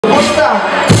Вот так.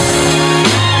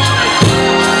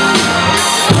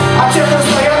 А те, кто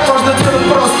стоят, можно делать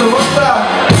просто вот так.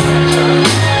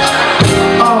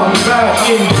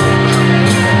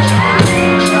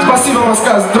 Спасибо,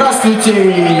 Москва. Здравствуйте.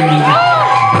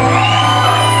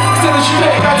 Следующий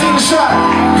трек, один шаг.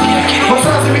 Вот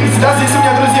сразу видите, да, здесь у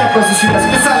меня друзья просто сидят.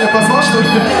 Специально позвал, что ли.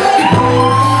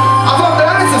 А вам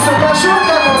нравится? Все хорошо?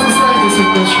 Как у вас настроение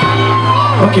сегодня?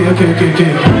 Окей.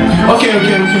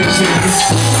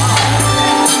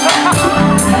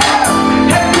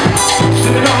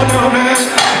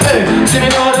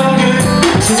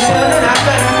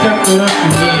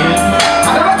 А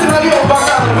давайте нальем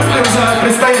бокал, выпьем за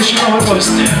предстоящий новый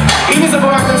гость. И не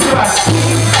забываем танцевать.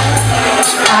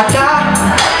 Одна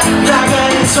на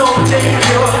горизонте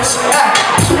грез.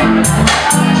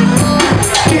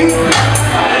 Ты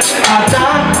одна,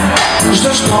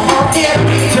 жду, что он не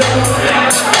придет.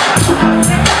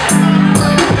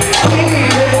 О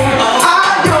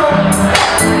нем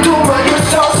думаю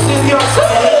все всерьез.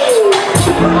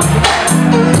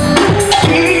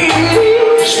 Ты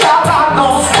ждала, но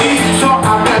все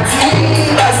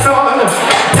обратилось вновь.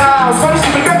 Да, смотрите,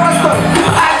 прикол простой.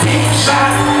 Один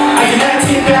шаг, отделяет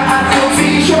тебя от любви.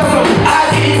 Еще раз,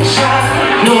 один шаг,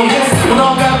 но есть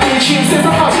много причин. Все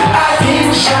запрос. Один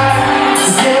шаг,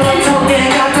 сделать он не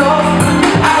готов.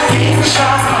 Один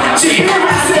шаг, теперь мы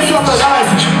все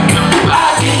давайте.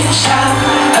 Один шаг,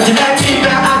 отделяет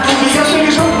тебя от любви. Я все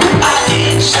вижу.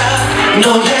 Один шаг,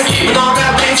 но есть много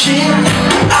причин.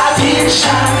 Один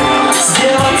шаг,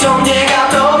 сделать он не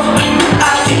готов.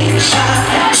 Один шаг,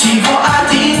 всего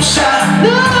один шаг.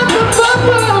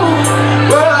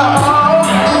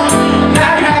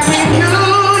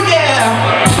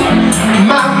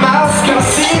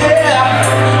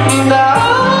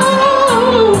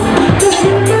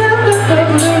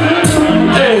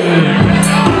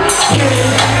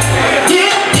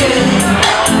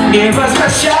 Не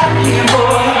возвращай его.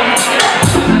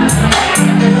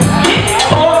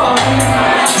 О,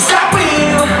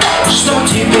 забыл, что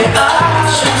тебе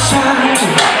ощущать.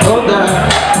 О, да.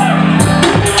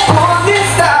 Он не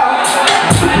стал,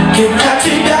 кем я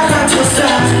тебя хотел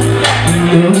стать.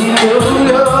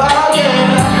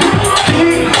 Ты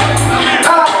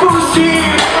опусти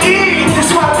и не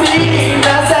смотри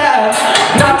назад.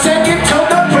 Now take it to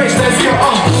the bridge, let's go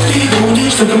on. Ты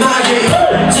думаешь, что ты магией,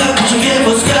 забудь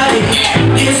его скорей.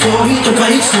 Не стоит от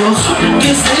твоих слез. Ты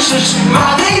слышишь,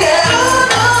 моя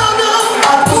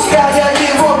отпуская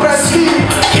его, проси.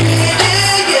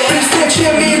 При встрече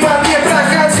мимо не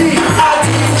проходи.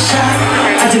 Один шаг,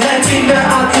 отделяет тебя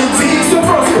от любви. Все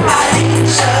просто. Один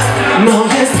шаг, но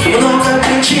есть много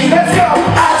причин. Let's go.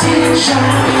 Один шаг,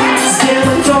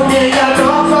 сделать он не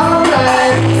готов.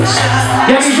 Один шаг,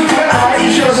 я вижу тебя,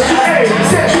 еще раз. Эй,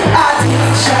 здесь. Один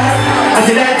шаг,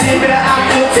 отделяет тебя от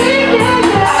любви.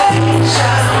 Один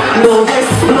шаг, но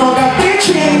есть много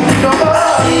причин.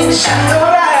 Один шаг,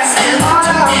 сделать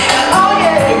он не готов.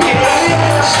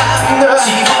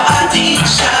 Всего один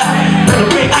шаг.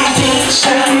 Один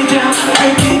шаг,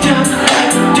 break it down like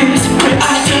this.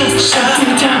 Один шаг,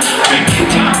 break it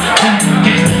down like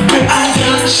this.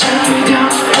 Один шаг,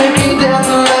 break it down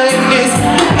like this.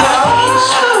 Один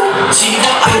шаг,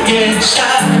 всего один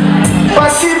шаг.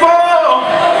 Спасибо!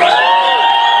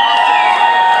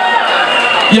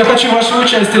 Я хочу вашего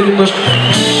участия немножко.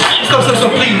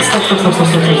 Стоп, please.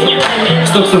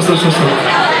 Стоп.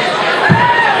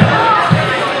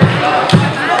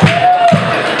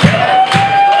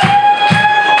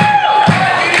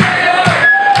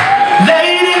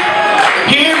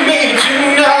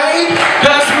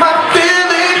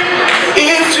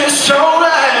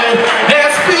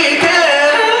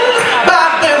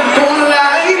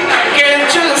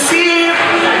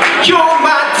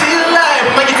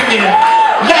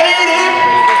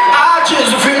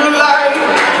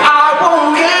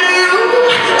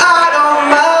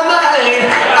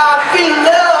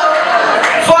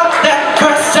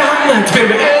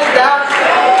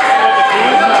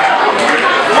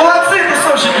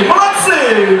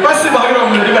 Спасибо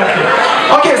огромное, ребятки.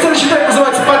 Окей, следующий трек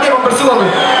называется «Подъемом Барселоны».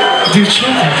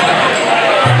 Девчонки.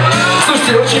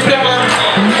 Слушайте, очень прямо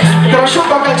хорошо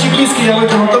бокальчик виски я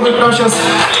выпил, а то бы прям сейчас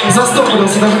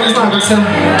застопорился, даже не знаю, как себя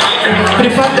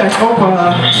приподнять.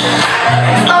 Опа.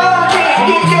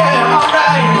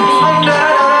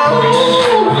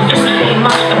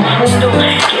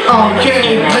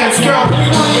 Окей, let's go.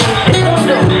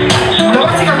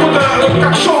 Давайте как будто,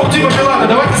 как шоу Дима Билана,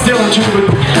 давайте сделаем что-нибудь.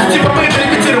 Типа мы это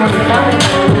репетировали.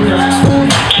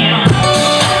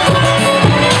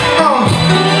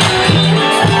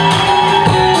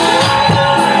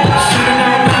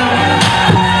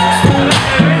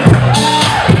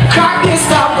 Как мне с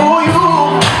тобой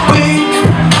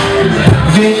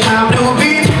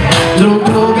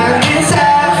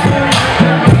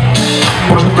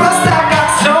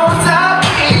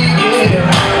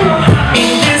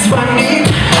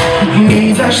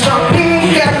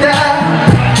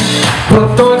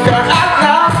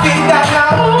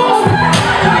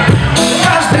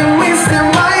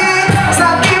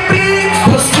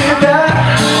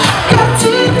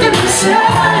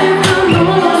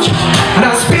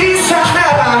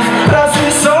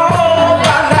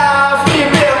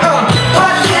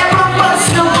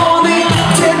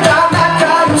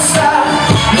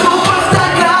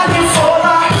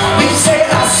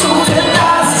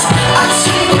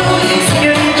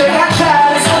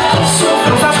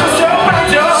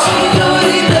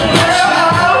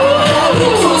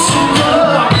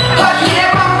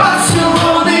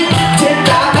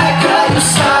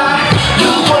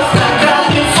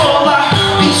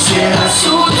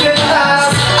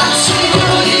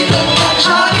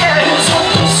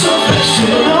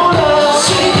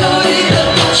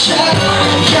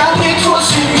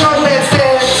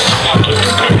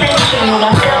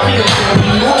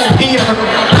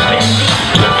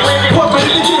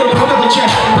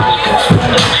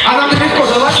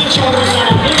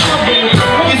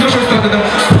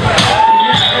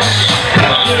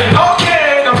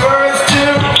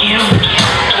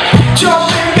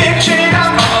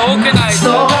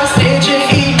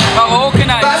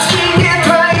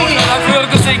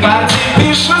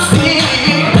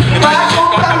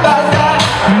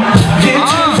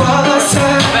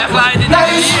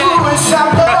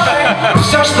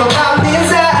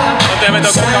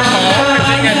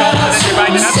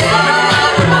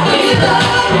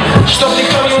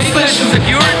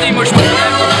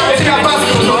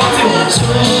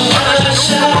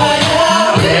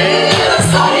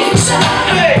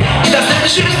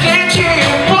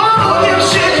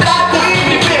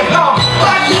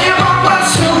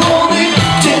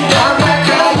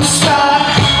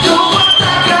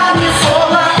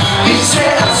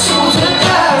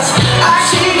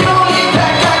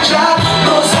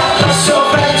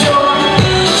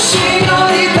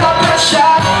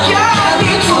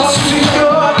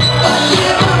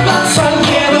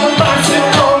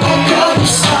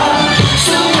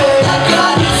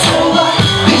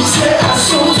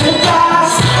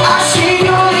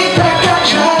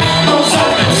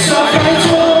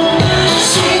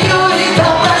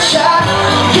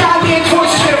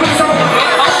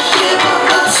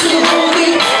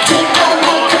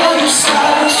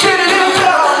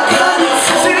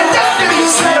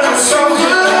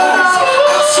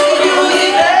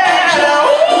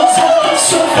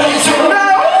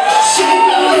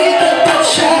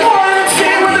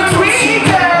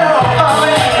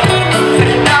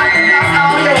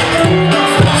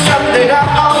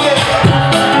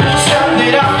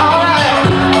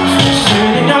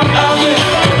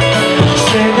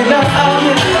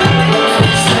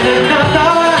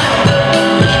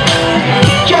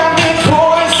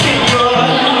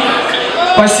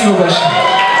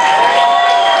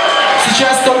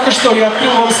сейчас только что я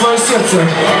открыл вам свое сердце,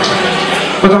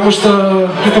 потому что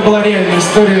это была реальная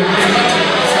история.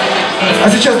 А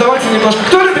сейчас давайте немножко.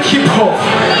 Кто любит хип-хоп?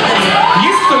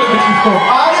 Есть кто любит хип-хоп?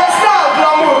 А я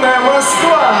знал, гламурная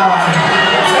Москва!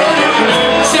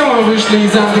 Все мы вышли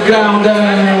из андеграунда.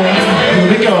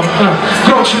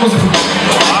 Громче музыку.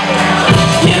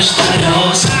 Нежно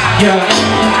роз, Я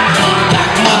так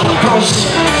мало просит.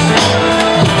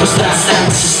 Просто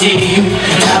останься с нею,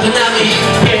 хотя бы на миг.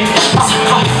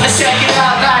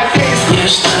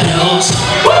 Нежно роз,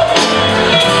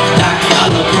 так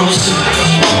мало просит.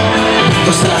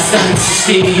 Просто останься с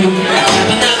нею, хотя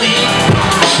бы на миг.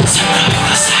 Закрой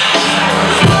глаза.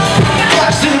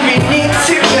 Каждый винит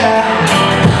тебя,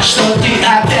 что ты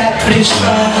опять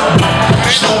пришла,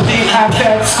 что ты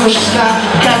опять скучна.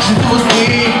 Как же тут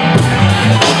мы?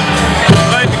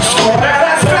 Скоро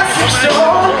раскрасим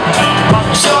все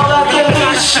золото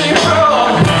лишь про,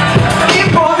 и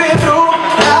по ветру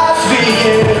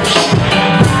развеешь.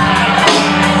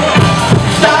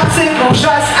 В танце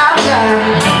кружась одна,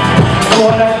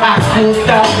 город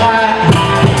окутала,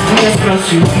 не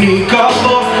спросив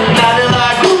никого.